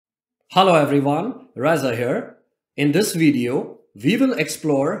Hello everyone, Reza here. In this video, we will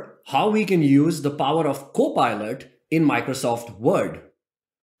explore how we can use the power of Copilot in Microsoft Word.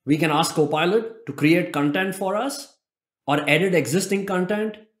 We can ask Copilot to create content for us, or edit existing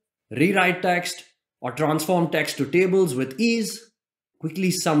content, rewrite text, or transform text to tables with ease,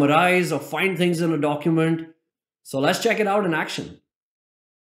 quickly summarize or find things in a document. So let's check it out in action.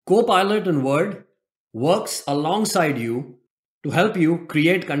 Copilot in Word works alongside you to help you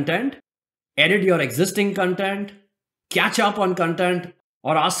create content, edit your existing content, catch up on content,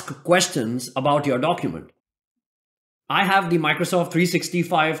 or ask questions about your document. I have the Microsoft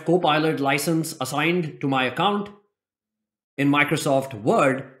 365 Copilot license assigned to my account. In Microsoft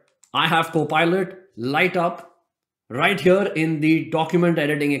Word, I have Copilot light up right here in the document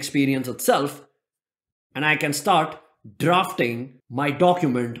editing experience itself, and I can start drafting my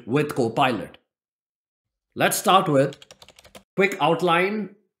document with Copilot. Let's start with a quick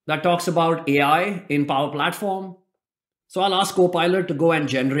outline that talks about AI in Power Platform. So I'll ask Copilot to go and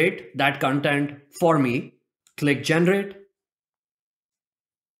generate that content for me. Click Generate.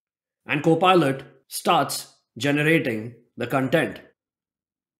 And Copilot starts generating the content.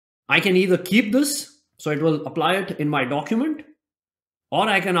 I can either keep this, so it will apply it in my document, or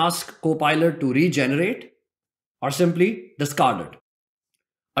I can ask Copilot to regenerate or simply discard it.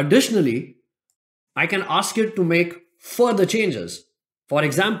 Additionally, I can ask it to make further changes. For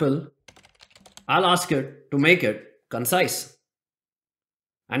example, I'll ask it to make it concise.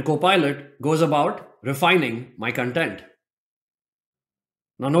 And Copilot goes about refining my content.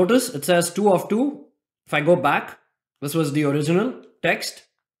 Now notice it says 2 of 2. If I go back, this was the original text.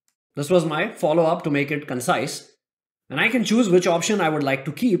 This was my follow-up to make it concise. And I can choose which option I would like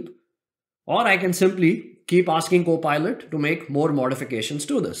to keep, or I can simply keep asking Copilot to make more modifications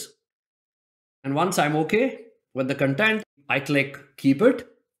to this. And once I'm okay with the content, I click Keep It,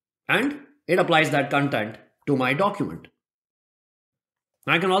 and it applies that content to my document.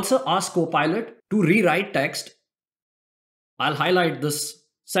 I can also ask Copilot to rewrite text. I'll highlight this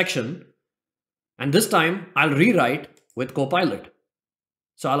section, and this time I'll rewrite with Copilot.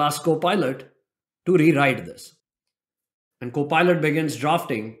 So I'll ask Copilot to rewrite this. And Copilot begins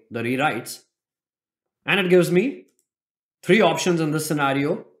drafting the rewrites, and it gives me 3 options in this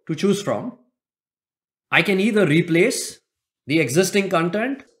scenario to choose from. I can either replace the existing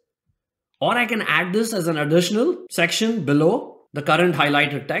content, or I can add this as an additional section below the current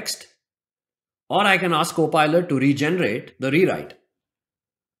highlighted text, or I can ask Copilot to regenerate the rewrite,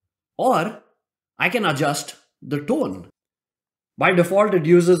 or I can adjust the tone. By default, it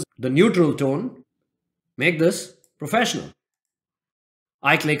uses the neutral tone. Make this professional.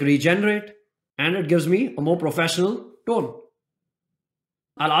 I click regenerate, and it gives me a more professional tone.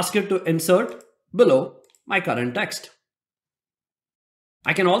 I'll ask it to insert below my current text.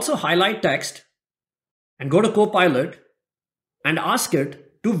 I can also highlight text and go to Copilot and ask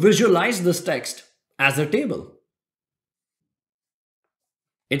it to visualize this text as a table.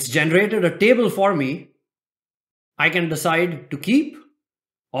 It's generated a table for me. I can decide to keep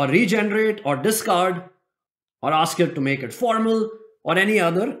or regenerate or discard, or ask it to make it formal or any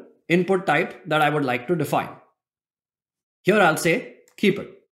other input type that I would like to define. Here I'll say keep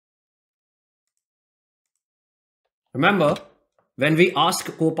it. Remember, when we ask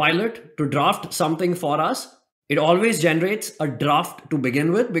Copilot to draft something for us, it always generates a draft to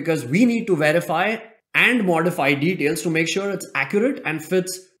begin with, because we need to verify and modify details to make sure it's accurate and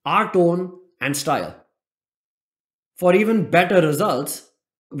fits our tone and style. For even better results,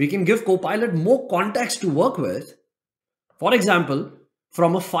 we can give Copilot more context to work with. For example,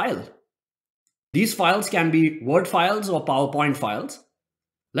 from a file. These files can be Word files or PowerPoint files.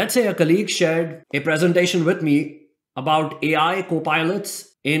 Let's say a colleague shared a presentation with me about AI copilots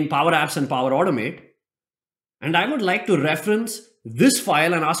in Power Apps and Power Automate, and I would like to reference this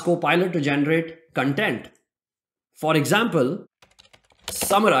file and ask Copilot to generate content. For example,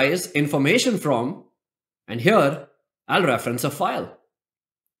 summarize information from, and here I'll reference a file.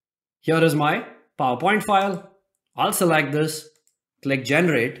 Here is my PowerPoint file. I'll select this, click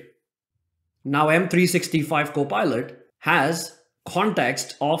Generate. Now M365 Copilot has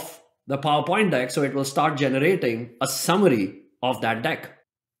context of the PowerPoint deck, so it will start generating a summary of that deck.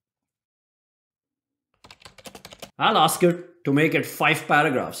 I'll ask it to make it 5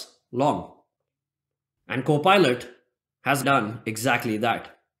 paragraphs long. And Copilot has done exactly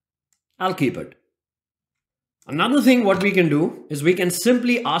that. I'll keep it. Another thing what we can do is we can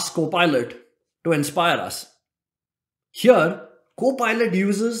simply ask Copilot to inspire us. Here, Copilot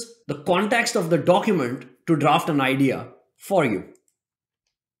uses the context of the document to draft an idea for you.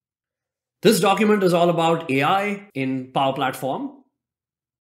 This document is all about AI in Power Platform.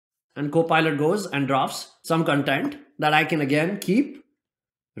 and Copilot goes and drafts some content that I can again keep,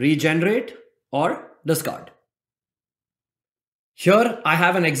 regenerate, or discard. Here I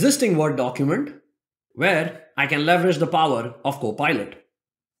have an existing Word document where I can leverage the power of Copilot.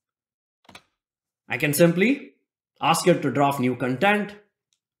 I can simply ask it to draft new content,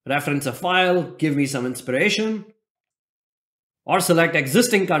 reference a file, give me some inspiration, or select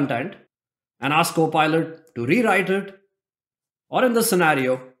existing content and ask Copilot to rewrite it. Or in this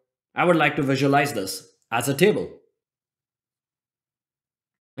scenario, I would like to visualize this as a table.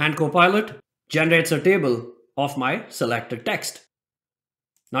 And Copilot generates a table of my selected text.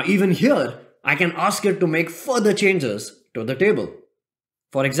 Now even here, I can ask it to make further changes to the table.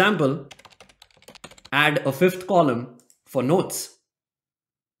 For example, add a fifth column for notes.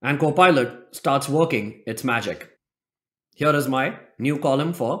 And Copilot starts working its magic. Here is my new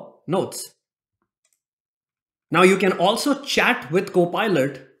column for notes. Now you can also chat with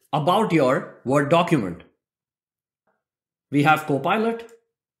Copilot about your Word document. We have Copilot.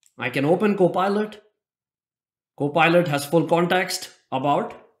 I can open Copilot. Copilot has full context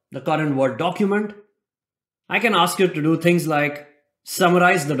about the current Word document. I can ask it to do things like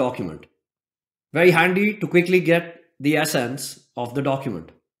summarize the document. Very handy to quickly get the essence of the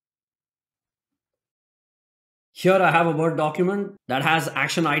document. Here I have a Word document that has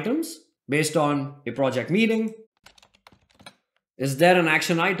action items based on a project meeting. Is there an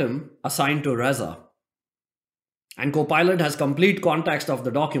action item assigned to Reza? And Copilot has complete context of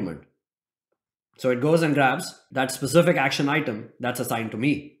the document. So it goes and grabs that specific action item that's assigned to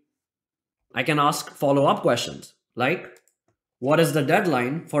me. I can ask follow-up questions like, what is the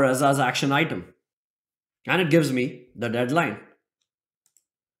deadline for Reza's action item? And it gives me the deadline.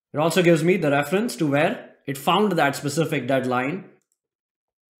 It also gives me the reference to where it found that specific deadline.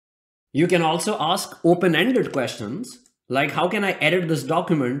 You can also ask open-ended questions like, how can I edit this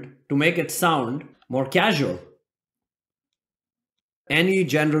document to make it sound more casual? Any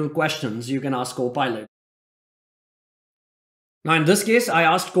general questions you can ask Copilot. Now in this case, I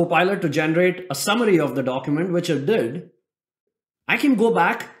asked Copilot to generate a summary of the document, which it did. I can go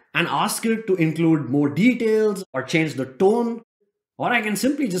back and ask it to include more details or change the tone, or I can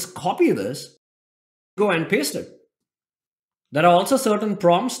simply just copy this, go and paste it. There are also certain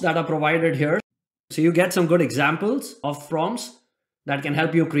prompts that are provided here. So you get some good examples of prompts that can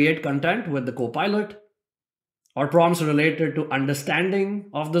help you create content with the Copilot, or prompts related to understanding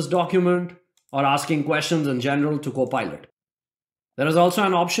of this document or asking questions in general to Copilot. There is also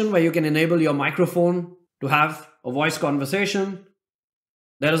an option where you can enable your microphone to have a voice conversation.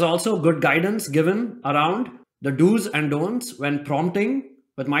 There is also good guidance given around the do's and don'ts when prompting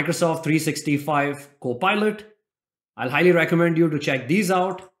with Microsoft 365 Copilot. I'll highly recommend you to check these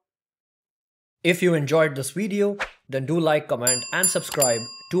out. If you enjoyed this video, then do like, comment, and subscribe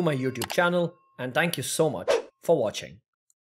to my YouTube channel. And thank you so much for watching.